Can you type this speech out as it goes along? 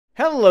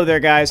Hello there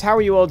guys, how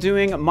are you all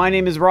doing? My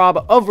name is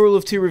Rob of Rule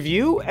of Two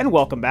Review, and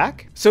welcome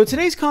back. So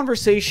today's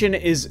conversation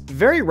is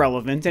very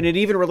relevant, and it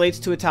even relates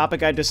to a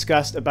topic I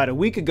discussed about a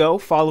week ago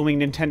following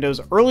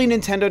Nintendo's early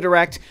Nintendo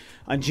Direct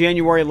on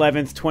January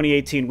 11th,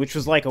 2018, which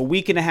was like a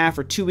week and a half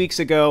or 2 weeks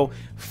ago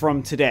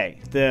from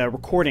today, the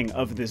recording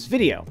of this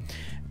video.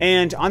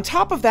 And on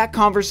top of that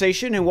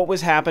conversation and what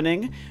was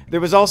happening, there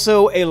was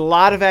also a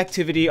lot of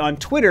activity on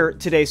Twitter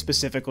today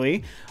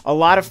specifically. A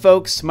lot of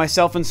folks,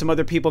 myself and some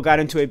other people, got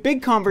into a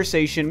big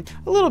conversation,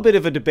 a little bit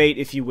of a debate,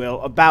 if you will,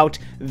 about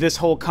this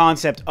whole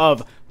concept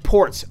of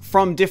ports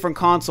from different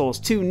consoles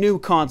to new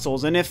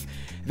consoles, and if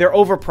they're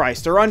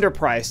overpriced or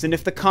underpriced, and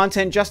if the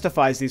content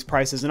justifies these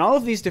prices, and all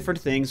of these different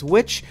things,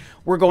 which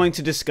we're going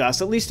to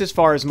discuss, at least as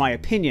far as my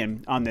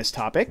opinion on this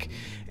topic.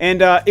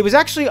 And it was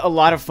actually a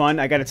lot of fun,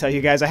 I gotta tell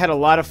you guys. I had a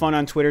lot of fun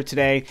on Twitter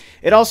today.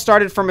 It all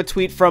started from a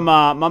tweet from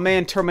my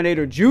man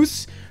Terminator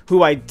Juice,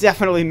 who I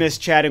definitely miss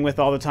chatting with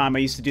all the time. I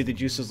used to do the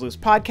Juices Loose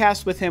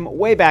podcast with him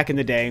way back in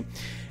the day.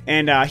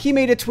 And he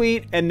made a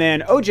tweet, and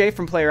then OJ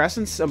from Player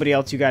Essence, somebody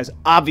else you guys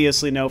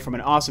obviously know from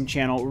an awesome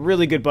channel,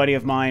 really good buddy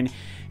of mine.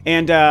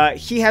 And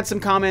he had some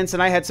comments,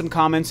 and I had some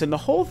comments, and the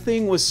whole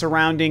thing was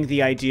surrounding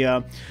the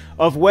idea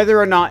of whether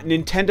or not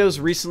Nintendo's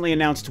recently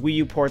announced Wii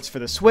U ports for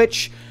the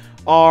Switch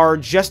are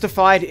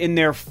justified in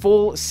their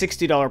full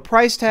 $60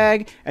 price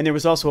tag. And there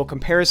was also a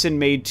comparison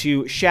made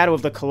to Shadow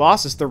of the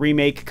Colossus, the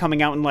remake,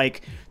 coming out in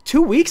like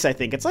 2 weeks, I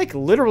think. It's like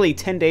literally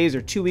 10 days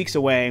or 2 weeks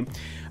away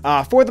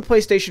for the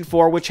PlayStation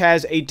 4, which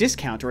has a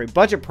discount or a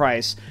budget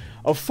price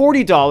of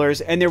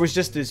 $40, and there was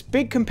just this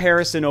big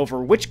comparison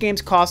over which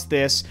games cost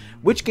this,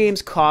 which games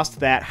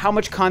cost that, how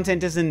much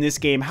content is in this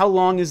game, how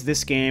long is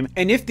this game,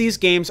 and if these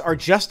games are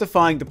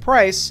justifying the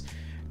price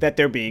that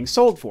they're being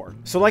sold for.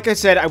 So like I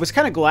said, I was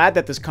kind of glad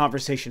that this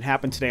conversation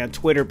happened today on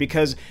Twitter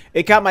because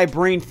it got my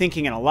brain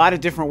thinking in a lot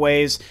of different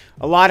ways.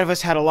 A lot of us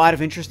had a lot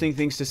of interesting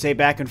things to say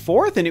back and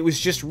forth, and it was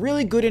just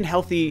really good and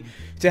healthy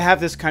to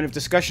have this kind of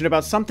discussion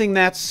about something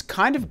that's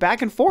kind of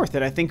back and forth,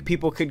 that I think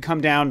people could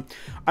come down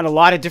on a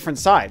lot of different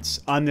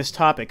sides on this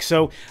topic.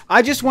 So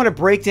I just want to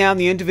break down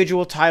the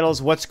individual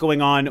titles, what's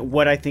going on,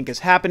 what I think is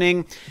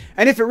happening,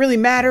 and if it really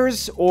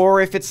matters,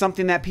 or if it's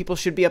something that people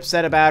should be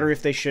upset about, or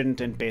if they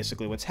shouldn't, and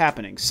basically what's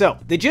happening. So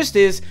the gist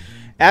is,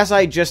 as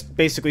I just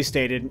basically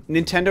stated,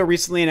 Nintendo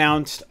recently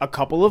announced a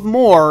couple of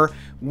more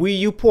Wii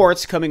U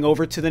ports coming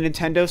over to the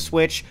Nintendo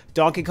Switch.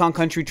 Donkey Kong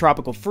Country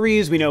Tropical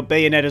Freeze, we know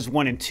Bayonetta's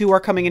 1 and 2 are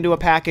coming into a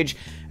package,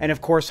 and of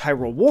course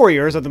Hyrule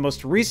Warriors are the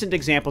most recent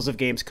examples of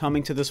games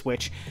coming to the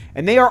Switch.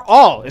 And they are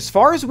all, as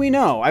far as we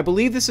know, I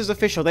believe this is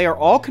official, they are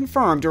all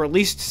confirmed, or at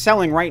least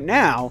selling right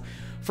now,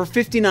 for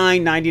 $59,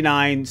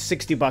 $99,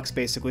 $60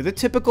 basically. The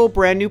typical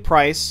brand new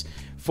price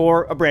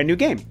for a brand new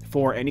game,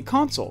 for any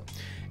console.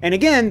 And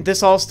again,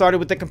 this all started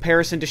with the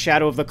comparison to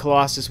Shadow of the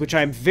Colossus, which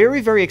I'm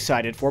very, very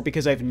excited for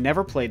because I've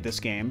never played this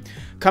game.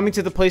 Coming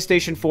to the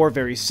PlayStation 4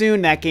 very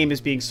soon, that game is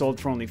being sold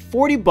for only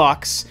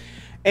 $40.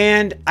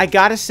 And I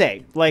gotta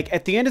say, like,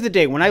 at the end of the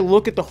day, when I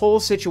look at the whole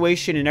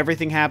situation and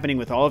everything happening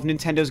with all of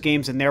Nintendo's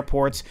games and their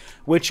ports,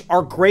 which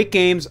are great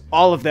games,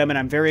 all of them, and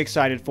I'm very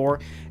excited for,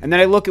 and then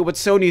I look at what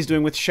Sony's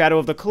doing with Shadow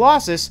of the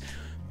Colossus,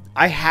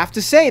 I have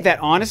to say that,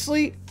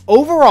 honestly,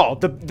 overall,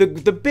 the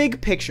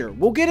big picture,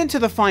 we'll get into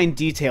the fine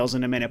details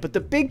in a minute, but the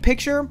big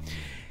picture,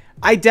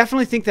 I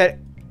definitely think that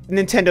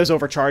Nintendo's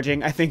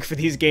overcharging, I think, for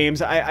these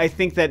games. I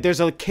think that there's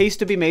a case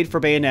to be made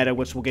for Bayonetta,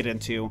 which we'll get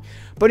into.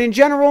 But in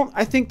general,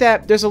 I think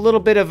that there's a little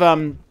bit of,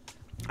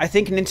 I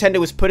think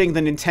Nintendo is putting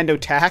the Nintendo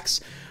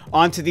tax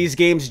onto these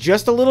games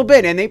just a little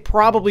bit, and they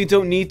probably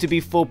don't need to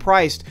be full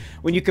priced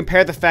when you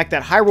compare the fact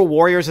that Hyrule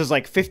Warriors is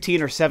like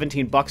 15 or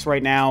 17 bucks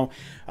right now.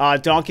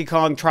 Donkey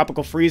Kong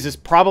Tropical Freeze is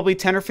probably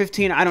 10 or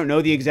 15. I don't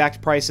know the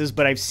exact prices,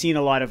 but I've seen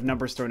a lot of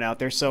numbers thrown out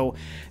there, so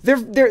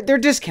they're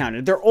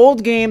discounted. They're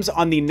old games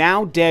on the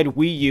now dead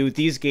Wii U.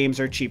 These games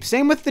are cheap.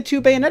 Same with the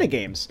two Bayonetta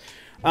games.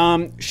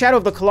 Shadow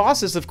of the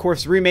Colossus, of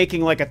course,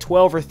 remaking like a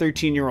 12 or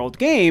 13-year-old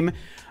game.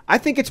 I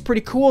think it's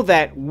pretty cool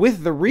that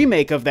with the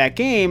remake of that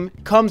game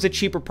comes a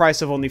cheaper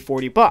price of only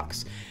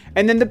 $40.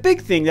 And then the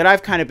big thing that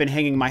I've kind of been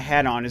hanging my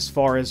hat on as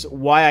far as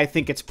why I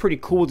think it's pretty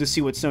cool to see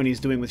what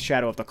Sony's doing with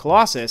Shadow of the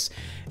Colossus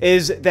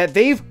is that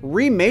they've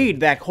remade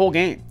that whole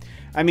game.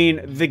 I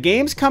mean, the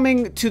games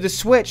coming to the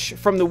Switch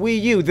from the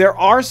Wii U, there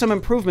are some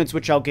improvements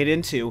which I'll get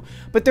into,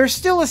 but they're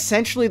still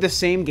essentially the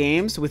same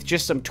games with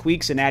just some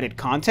tweaks and added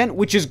content,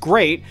 which is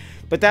great,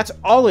 but that's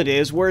all it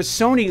is, whereas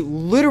Sony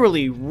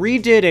literally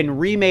redid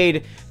and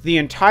remade the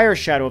entire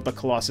Shadow of the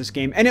Colossus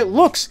game, and it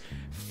looks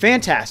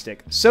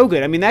fantastic. So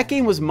good. I mean, that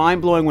game was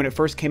mind-blowing when it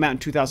first came out in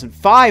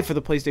 2005 for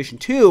the PlayStation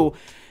 2,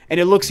 and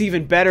it looks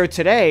even better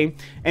today.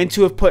 And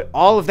to have put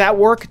all of that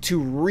work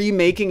to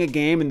remaking a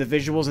game and the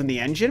visuals and the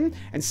engine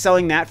and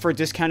selling that for a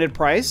discounted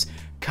price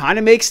kind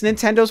of makes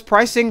Nintendo's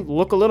pricing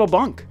look a little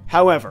bunk.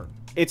 However,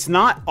 it's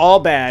not all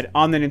bad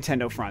on the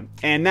Nintendo front,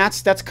 and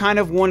that's kind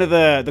of one of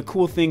the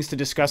cool things to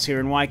discuss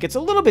here, and why it gets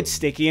a little bit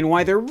sticky, and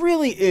why there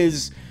really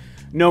is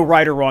no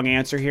right or wrong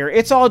answer here.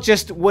 It's all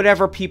just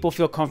whatever people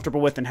feel comfortable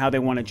with and how they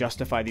want to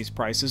justify these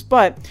prices.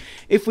 But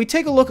if we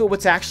take a look at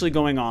what's actually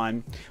going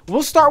on,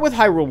 we'll start with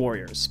Hyrule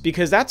Warriors,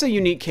 because that's a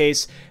unique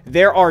case.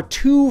 There are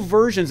two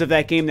versions of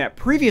that game that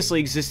previously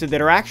existed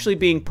that are actually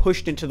being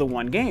pushed into the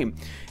one game.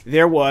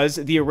 There was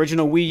the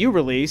original Wii U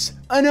release,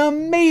 an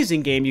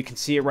amazing game, you can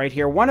see it right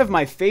here, one of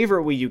my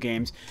favorite Wii U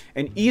games,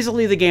 and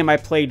easily the game I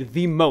played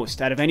the most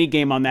out of any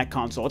game on that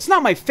console. It's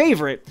not my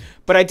favorite,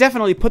 but I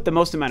definitely put the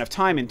most amount of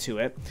time into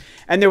it.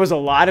 And there was a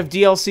lot of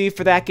DLC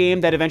for that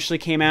game that eventually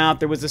came out.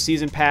 There was a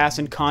season pass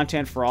and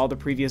content for all the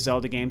previous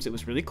Zelda games. It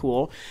was really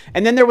cool.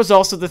 And then there was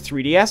also the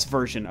 3DS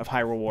version of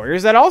Hyrule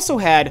Warriors that also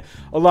had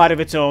a lot of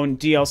its own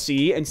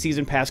DLC and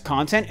season pass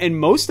content, and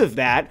most of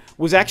that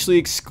was actually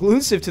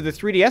exclusive to the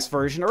 3DS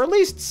version, or at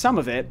least some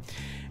of it.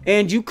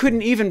 And you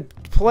couldn't even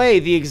play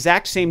the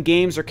exact same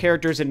games or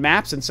characters and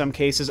maps in some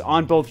cases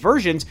on both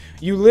versions.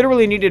 You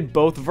literally needed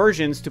both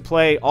versions to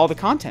play all the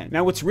content.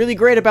 Now, what's really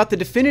great about the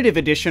definitive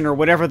edition, or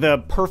whatever the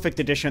perfect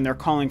edition they're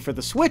calling for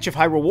the Switch of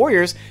Hyrule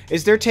Warriors,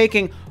 is they're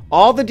taking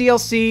all the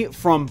DLC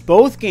from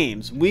both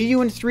games, Wii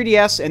U and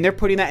 3DS, and they're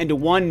putting that into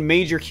one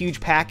major huge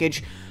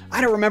package.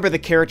 I don't remember the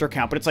character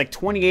count, but it's like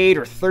 28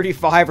 or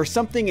 35 or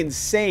something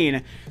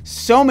insane.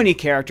 So many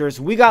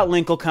characters. We got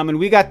Linkle coming.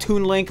 We got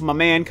Toon Link, my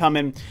man,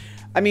 coming.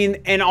 I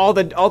mean, and all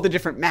the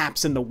different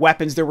maps and the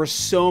weapons. There were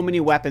so many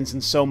weapons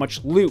and so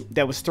much loot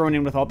that was thrown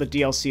in with all the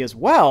DLC as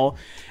well.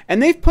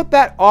 And they've put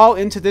that all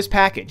into this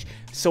package.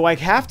 So I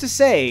have to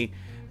say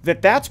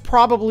that that's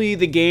probably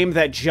the game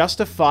that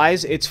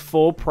justifies its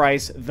full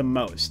price the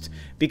most,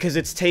 because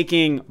it's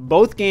taking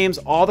both games,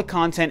 all the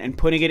content, and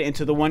putting it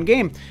into the one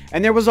game.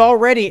 And there was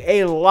already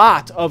a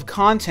lot of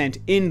content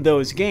in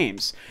those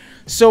games.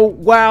 So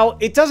while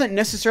it doesn't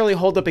necessarily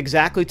hold up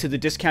exactly to the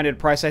discounted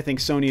price I think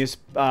Sony is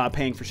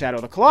paying for Shadow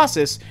of the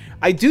Colossus,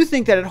 I do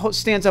think that it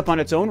stands up on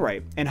its own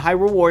right. And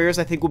Hyrule Warriors,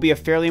 I think, will be a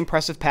fairly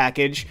impressive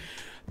package.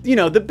 You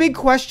know, the big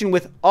question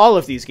with all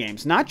of these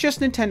games, not just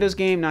Nintendo's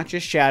game, not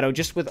just Shadow,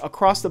 just with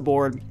across the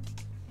board,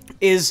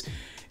 is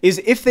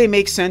if they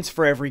make sense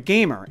for every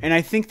gamer. And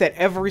I think that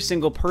every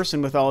single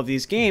person with all of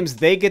these games,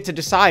 they get to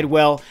decide,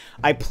 well,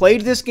 I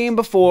played this game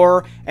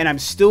before, and I'm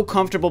still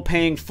comfortable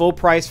paying full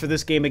price for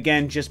this game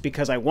again just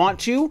because I want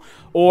to,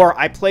 or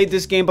I played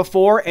this game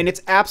before, and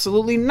it's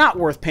absolutely not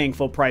worth paying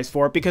full price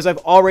for it because I've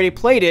already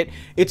played it.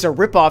 It's a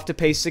ripoff to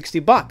pay 60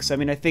 bucks. I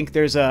mean, I think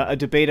there's a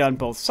debate on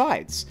both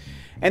sides.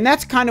 And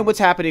that's kind of what's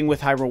happening with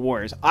Hyrule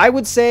Warriors. I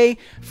would say,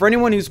 for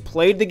anyone who's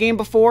played the game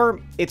before,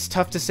 it's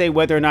tough to say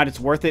whether or not it's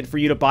worth it for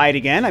you to buy it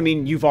again. I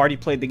mean, you've already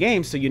played the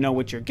game, so you know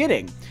what you're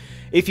getting.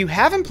 If you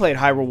haven't played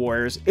Hyrule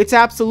Warriors, it's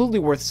absolutely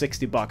worth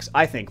 60 bucks,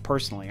 I think,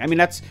 personally. I mean,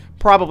 that's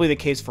probably the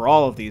case for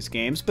all of these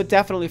games, but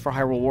definitely for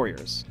Hyrule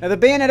Warriors. Now, the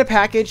Bayonetta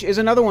package is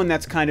another one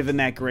that's kind of in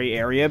that gray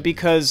area,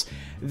 because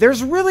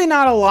there's really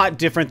not a lot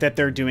different that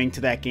they're doing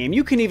to that game.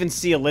 You can even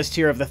see a list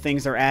here of the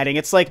things they're adding.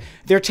 It's like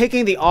they're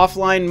taking the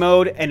offline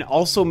mode and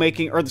also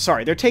making, or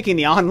sorry, they're taking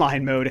the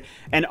online mode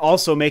and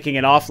also making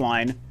it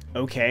offline.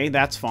 Okay,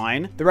 that's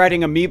fine. They're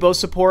adding amiibo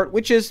support,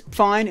 which is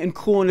fine and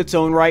cool in its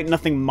own right,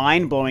 nothing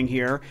mind-blowing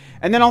here.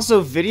 And then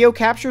also video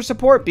capture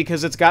support,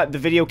 because it's got the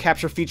video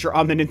capture feature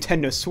on the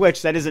Nintendo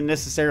Switch. That isn't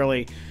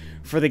necessarily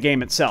for the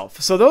game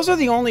itself. So those are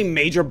the only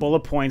major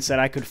bullet points that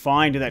I could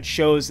find that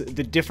shows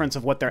the difference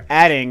of what they're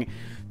adding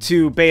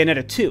to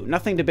Bayonetta 2.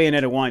 Nothing to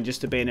Bayonetta 1,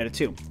 just to Bayonetta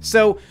 2.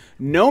 So,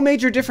 no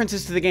major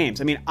differences to the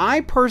games. I mean, I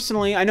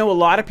know a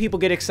lot of people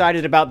get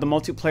excited about the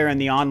multiplayer and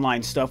the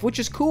online stuff, which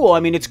is cool. I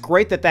mean, it's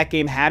great that that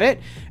game had it,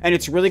 and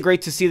it's really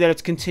great to see that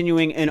it's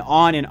continuing an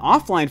on and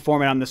offline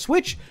format on the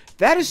Switch.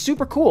 That is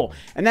super cool,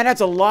 and that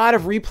adds a lot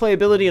of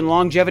replayability and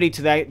longevity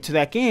to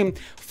that game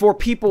for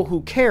people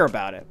who care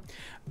about it.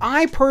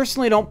 I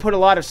personally don't put a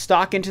lot of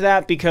stock into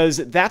that because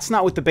that's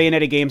not what the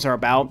Bayonetta games are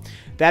about.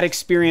 That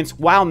experience,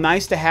 while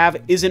nice to have,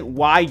 isn't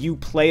why you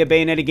play a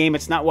Bayonetta game.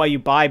 It's not why you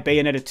buy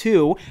Bayonetta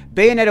 2.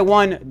 Bayonetta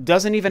 1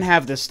 doesn't even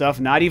have this stuff,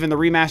 not even the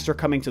remaster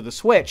coming to the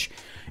Switch.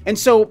 And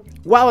so,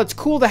 while it's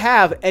cool to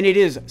have, and it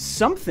is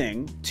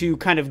something to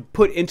kind of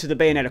put into the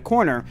Bayonetta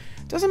corner,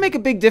 it doesn't make a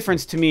big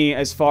difference to me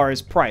as far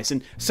as price.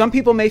 And some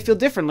people may feel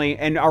differently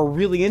and are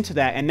really into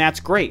that, and that's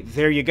great.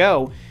 There you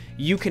go.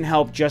 You can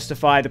help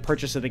justify the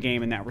purchase of the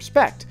game in that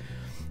respect.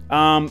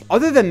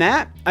 Other than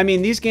that, I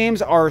mean, these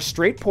games are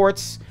straight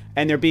ports,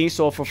 and they're being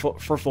sold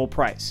for full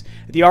price.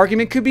 The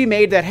argument could be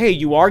made that, hey,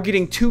 you are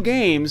getting two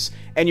games,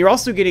 and you're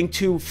also getting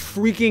two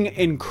freaking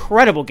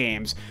incredible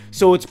games,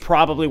 so it's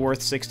probably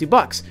worth 60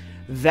 bucks.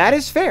 That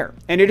is fair,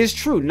 and it is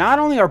true. Not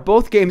only are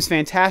both games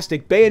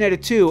fantastic,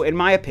 Bayonetta 2, in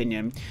my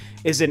opinion,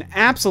 is an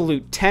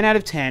absolute 10 out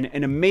of 10,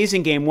 an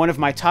amazing game, one of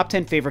my top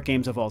 10 favorite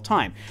games of all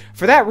time.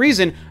 For that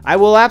reason, I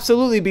will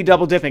absolutely be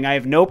double dipping. I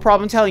have no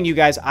problem telling you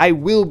guys I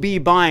will be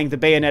buying the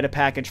Bayonetta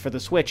package for the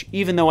Switch,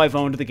 even though I've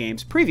owned the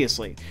games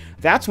previously.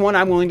 That's one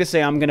I'm willing to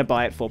say I'm going to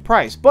buy at full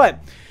price. But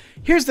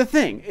here's the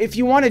thing. If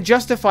you want to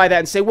justify that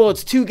and say, well,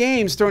 it's two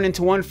games thrown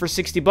into one for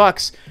 60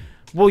 bucks,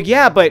 well,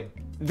 yeah, but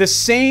the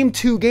same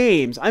two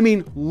games, I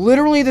mean,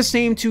 literally the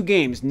same two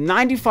games,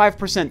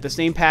 95% the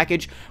same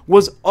package,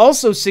 was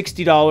also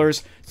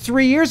 $60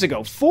 3 years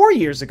ago, 4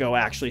 years ago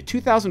actually,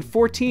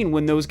 2014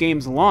 when those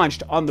games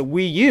launched on the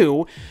Wii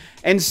U.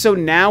 And so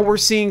now we're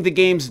seeing the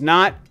games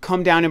not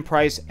come down in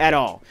price at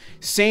all.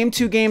 Same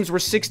two games were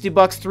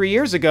 $60 3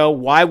 years ago.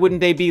 Why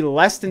wouldn't they be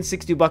less than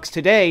 $60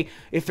 today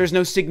if there's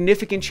no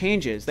significant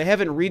changes? They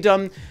haven't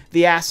redone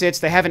the assets.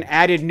 They haven't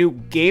added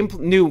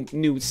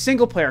new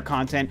single player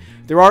content.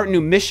 There aren't new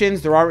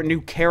missions. There aren't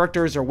new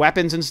characters or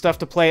weapons and stuff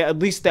to play, at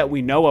least that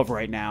we know of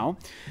right now.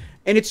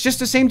 And it's just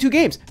the same two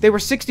games. They were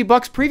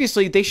 $60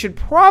 previously. They should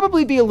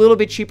probably be a little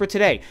bit cheaper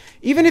today.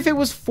 Even if it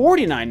was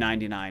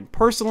 $49.99.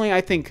 Personally,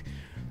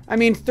 I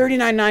mean,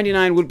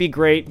 $39.99 would be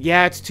great.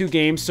 Yeah, it's two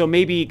games, so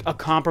maybe a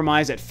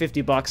compromise at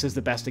 $50 is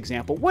the best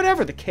example.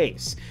 Whatever the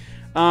case.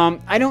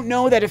 I don't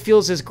know that it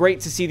feels as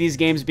great to see these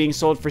games being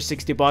sold for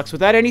 $60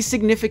 without any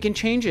significant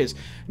changes.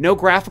 No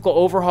graphical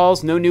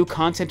overhauls, no new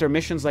content or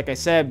missions, like I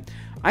said.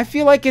 I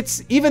feel like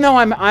it's, even though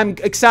I'm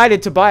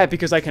excited to buy it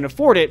because I can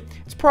afford it,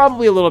 it's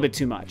probably a little bit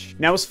too much.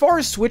 Now, as far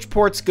as Switch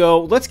ports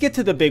go, let's get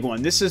to the big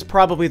one. This is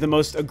probably the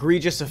most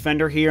egregious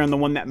offender here and the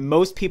one that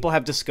most people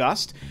have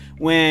discussed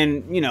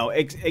when, you know,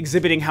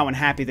 exhibiting how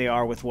unhappy they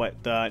are with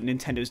what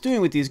Nintendo's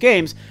doing with these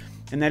games.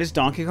 And that is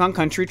Donkey Kong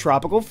Country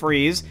Tropical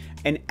Freeze,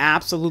 an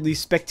absolutely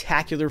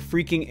spectacular,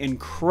 freaking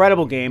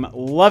incredible game.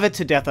 Love it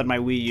to death on my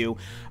Wii U.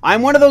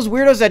 I'm one of those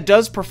weirdos that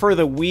does prefer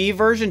the Wii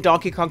version,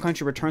 Donkey Kong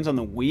Country Returns on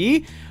the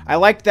Wii. I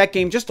liked that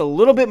game just a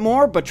little bit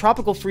more, but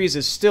Tropical Freeze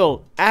is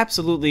still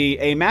absolutely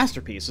a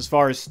masterpiece as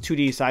far as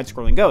 2D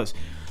side-scrolling goes.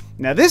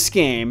 Now, this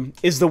game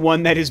is the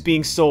one that is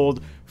being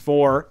sold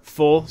for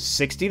full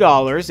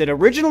 $60. It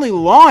originally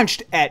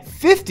launched at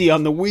 $50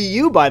 on the Wii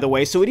U, by the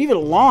way, so it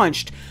even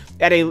launched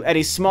at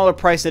a smaller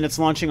price than it's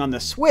launching on the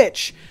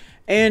Switch.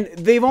 And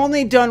they've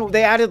only done,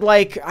 they added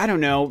like, I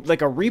don't know,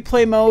 like a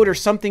replay mode or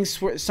something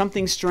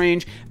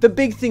strange. The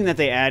big thing that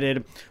they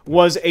added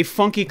was a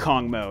Funky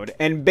Kong mode.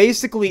 And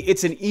basically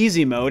it's an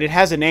easy mode. It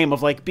has a name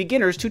of like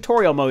beginner's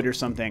tutorial mode or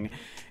something.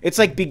 It's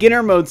like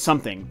beginner mode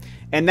something.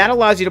 And that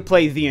allows you to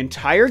play the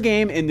entire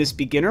game in this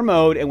beginner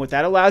mode. And what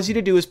that allows you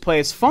to do is play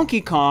as Funky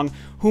Kong,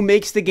 who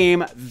makes the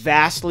game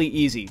vastly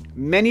easy.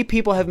 Many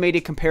people have made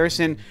a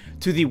comparison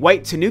to the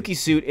white Tanuki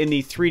suit in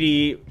the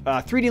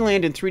 3D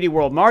Land and 3D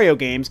World Mario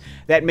games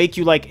that make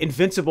you like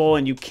invincible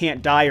and you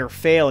can't die or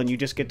fail and you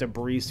just get to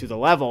breeze through the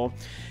level.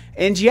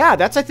 And yeah,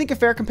 that's I think a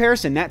fair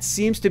comparison. That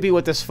seems to be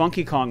what this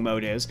Funky Kong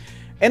mode is.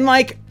 And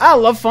like, I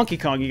love Funky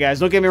Kong, you guys,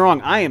 don't get me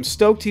wrong. I am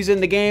stoked he's in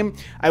the game.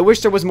 I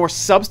wish there was more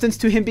substance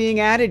to him being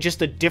added,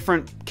 just a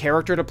different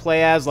character to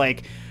play as,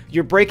 like,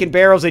 you're breaking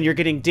barrels and you're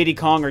getting Diddy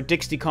Kong or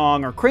Dixie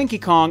Kong or Cranky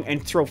Kong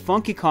and throw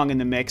Funky Kong in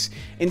the mix.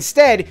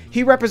 Instead,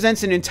 he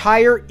represents an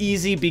entire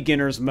easy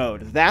beginner's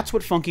mode. That's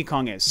what Funky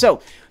Kong is.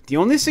 So, the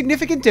only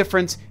significant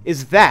difference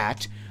is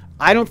that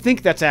I don't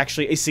think that's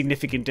actually a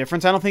significant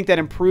difference. I don't think that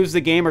improves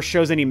the game or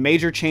shows any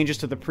major changes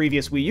to the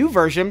previous Wii U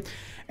version.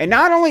 And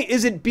not only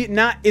is it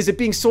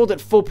being sold at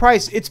full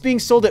price, it's being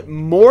sold at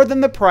more than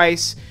the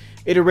price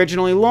it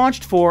originally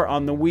launched for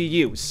on the Wii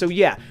U. So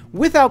yeah,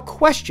 without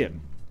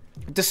question,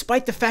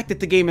 despite the fact that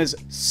the game is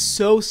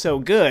so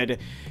good,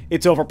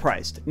 it's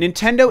overpriced.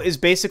 Nintendo is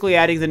basically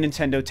adding the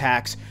Nintendo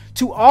tax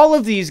to all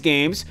of these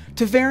games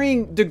to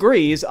varying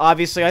degrees.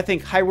 Obviously, I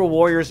think Hyrule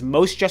Warriors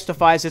most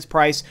justifies its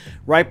price.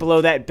 Right below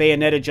that,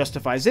 Bayonetta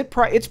justifies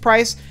its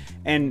price.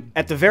 And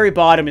at the very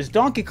bottom is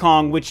Donkey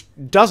Kong, which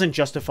doesn't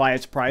justify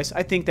its price.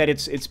 I think that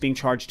it's being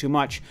charged too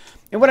much.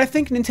 And what I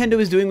think Nintendo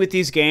is doing with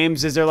these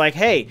games is they're like,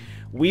 hey,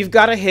 we've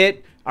got to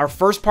hit our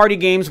first party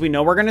games we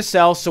know we're going to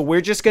sell, so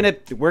we're going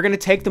to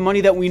take the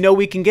money that we know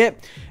we can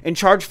get and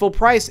charge full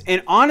price.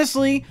 And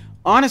honestly,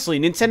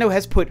 Nintendo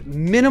has put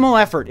minimal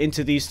effort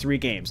into these three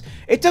games.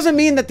 It doesn't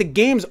mean that the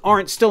games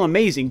aren't still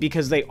amazing,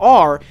 because they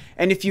are,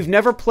 and if you've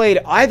never played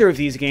either of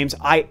these games,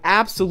 I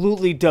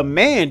absolutely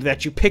demand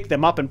that you pick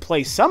them up and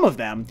play some of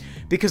them,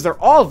 because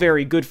they're all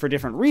very good for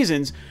different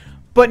reasons.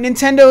 But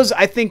Nintendo's,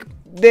 I think,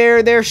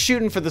 they're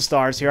shooting for the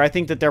stars here. I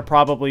think that they're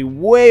probably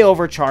way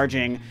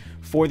overcharging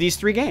for these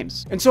three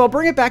games. And so I'll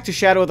bring it back to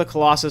Shadow of the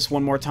Colossus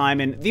one more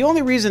time, and the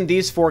only reason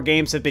these four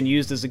games have been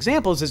used as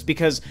examples is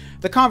because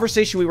the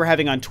conversation we were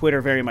having on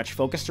Twitter very much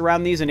focused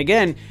around these, and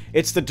again,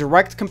 it's the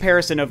direct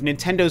comparison of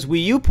Nintendo's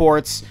Wii U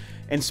ports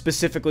and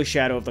specifically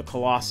Shadow of the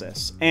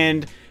Colossus.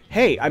 And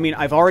hey, I mean,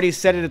 I've already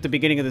said it at the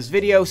beginning of this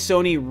video,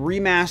 Sony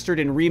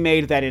remastered and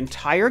remade that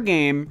entire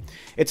game.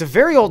 It's a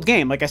very old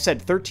game, like I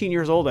said, 13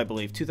 years old, I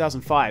believe,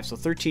 2005, so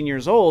 13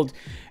 years old,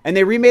 and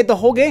they remade the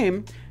whole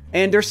game,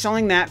 and they're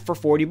selling that for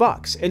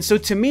 $40. And so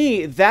to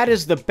me, that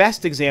is the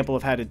best example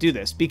of how to do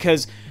this,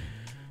 because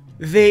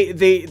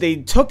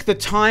they took the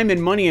time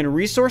and money and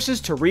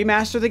resources to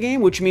remaster the game,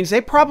 which means they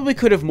probably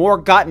could have more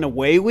gotten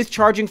away with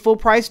charging full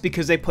price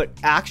because they put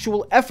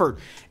actual effort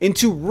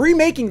into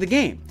remaking the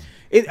game.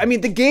 I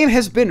mean, the game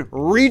has been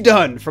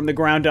redone from the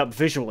ground up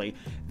visually.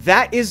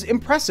 that is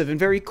impressive and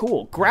very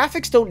cool.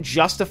 Graphics don't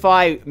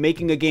justify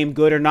making a game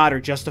good or not, or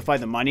justify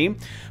the money,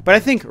 but I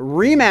think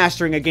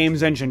remastering a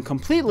game's engine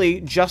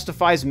completely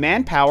justifies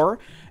manpower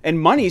and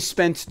money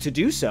spent to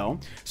do so.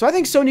 So I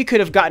think Sony could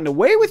have gotten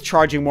away with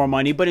charging more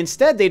money, but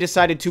instead they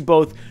decided to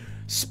both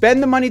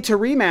spend the money to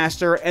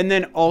remaster and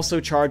then also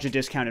charge a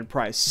discounted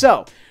price.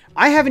 So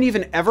I haven't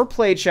even ever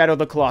played Shadow of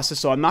the Colossus,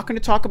 so I'm not going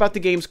to talk about the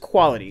game's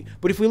quality.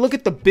 But if we look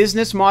at the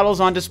business models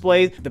on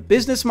display, the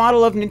business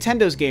model of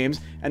Nintendo's games,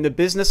 and the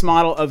business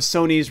model of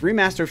Sony's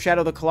remaster of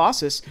Shadow of the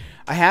Colossus,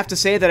 I have to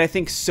say that I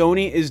think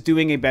Sony is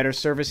doing a better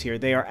service here.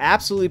 They are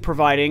absolutely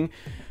providing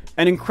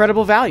an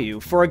incredible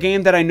value for a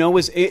game that I know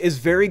is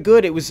very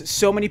good. It was,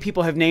 so many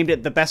people have named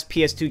it the best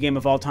PS2 game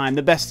of all time,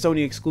 the best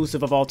Sony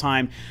exclusive of all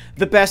time,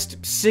 the best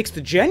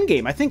 6th gen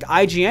game. I think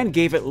IGN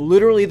gave it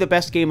literally the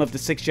best game of the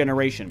 6th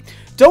generation.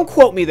 Don't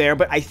quote me there,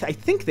 but I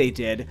think they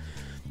did.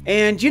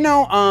 And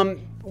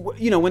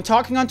when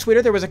talking on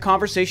Twitter, there was a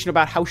conversation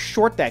about how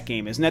short that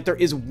game is, and that there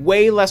is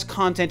way less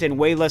content and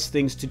way less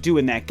things to do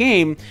in that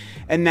game,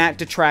 and that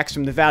detracts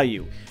from the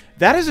value.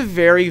 That is a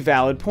very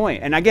valid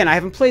point. And again, I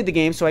haven't played the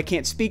game, so I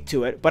can't speak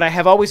to it, but I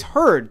have always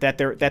heard that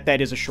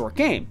that is a short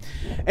game.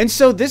 And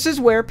so this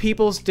is where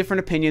people's different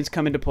opinions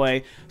come into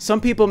play.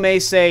 Some people may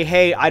say,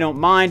 hey, I don't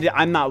mind.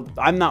 I'm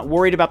not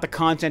worried about the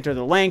content or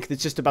the length.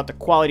 It's just about the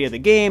quality of the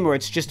game, or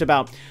it's just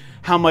about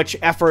how much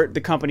effort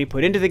the company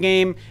put into the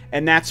game,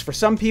 and that's for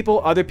some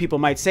people. Other people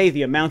might say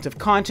the amount of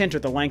content or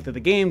the length of the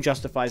game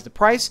justifies the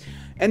price,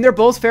 and they're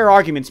both fair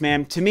arguments,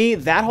 man. To me,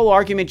 that whole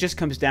argument just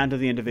comes down to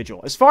the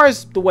individual. As far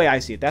as the way I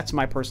see it, that's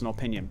my personal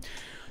opinion.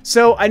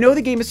 So I know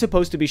the game is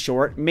supposed to be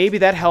short. Maybe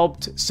that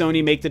helped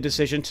Sony make the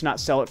decision to not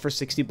sell it for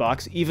 60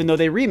 bucks, even though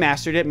they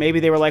remastered it. Maybe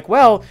they were like,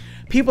 well,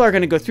 people are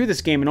going to go through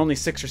this game in only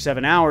 6 or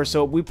 7 hours,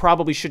 so we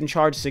probably shouldn't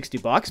charge 60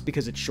 bucks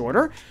because it's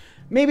shorter.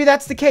 Maybe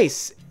that's the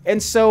case.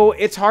 And so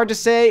it's hard to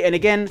say. And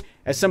again,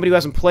 as somebody who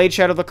hasn't played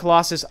Shadow of the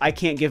Colossus, I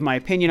can't give my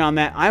opinion on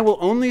that. I will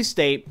only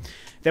state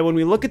that when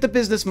we look at the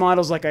business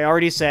models, like I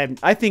already said,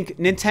 I think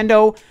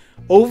Nintendo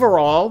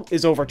overall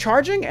is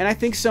overcharging, and I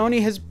think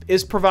Sony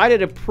has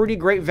provided a pretty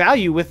great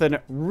value with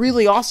a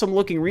really awesome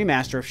looking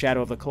remaster of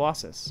Shadow of the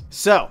Colossus.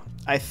 So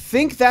I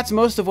think that's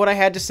most of what I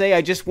had to say.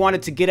 I just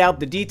wanted to get out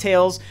the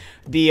details,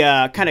 the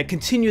kind of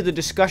continue the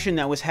discussion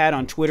that was had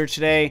on Twitter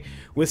today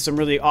with some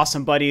really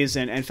awesome buddies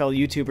and fellow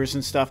YouTubers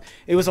and stuff.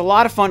 It was a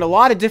lot of fun. A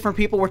lot of different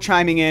people were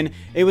chiming in.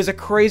 It was a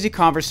crazy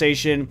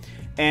conversation.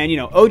 And,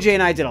 OJ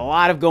and I did a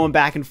lot of going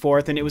back and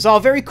forth, and it was all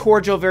very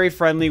cordial, very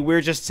friendly. We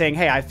were just saying,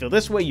 hey, I feel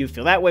this way, you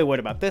feel that way, what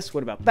about this,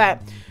 what about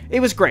that?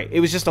 It was great. It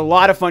was just a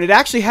lot of fun. It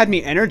actually had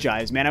me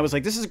energized, man. I was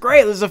like, this is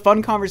great. This is a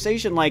fun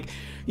conversation. Like,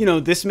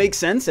 this makes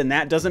sense, and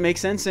that doesn't make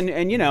sense, and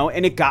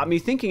it got me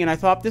thinking, and I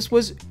thought this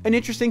was an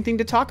interesting thing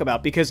to talk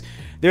about, because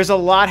there's a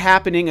lot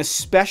happening,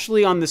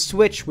 especially on the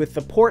Switch with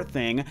the port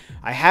thing.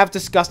 I have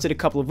discussed it a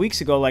couple of weeks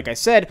ago, like I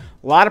said.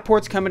 A lot of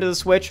ports coming to the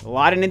Switch, a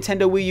lot of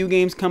Nintendo Wii U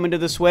games coming to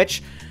the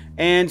Switch.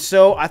 And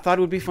so I thought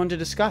it would be fun to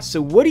discuss.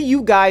 So what do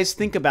you guys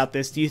think about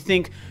this? Do you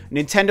think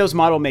Nintendo's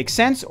model makes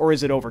sense, or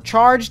is it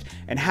overcharged?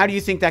 And how do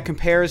you think that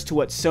compares to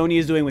what Sony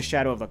is doing with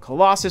Shadow of the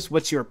Colossus?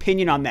 What's your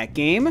opinion on that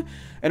game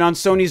and on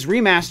Sony's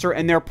remaster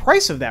and their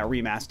price of that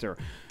remaster?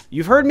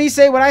 You've heard me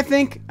say what I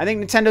think. I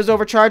think Nintendo's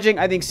overcharging.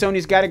 I think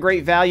Sony's got a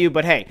great value.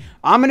 But hey,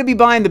 I'm going to be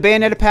buying the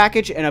Bayonetta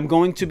package, and I'm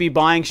going to be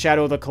buying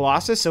Shadow of the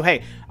Colossus. So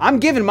hey, I'm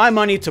giving my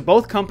money to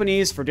both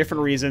companies for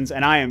different reasons,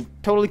 and I am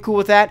totally cool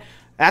with that.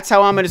 That's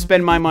how I'm going to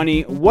spend my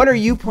money. What are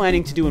you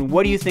planning to do, and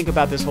what do you think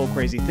about this whole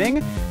crazy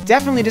thing?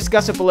 Definitely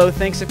discuss it below.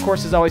 Thanks, of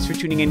course, as always, for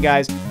tuning in,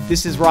 guys.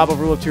 This is Rob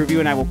of Rule of Two Review,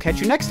 and I will catch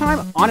you next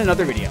time on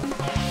another video.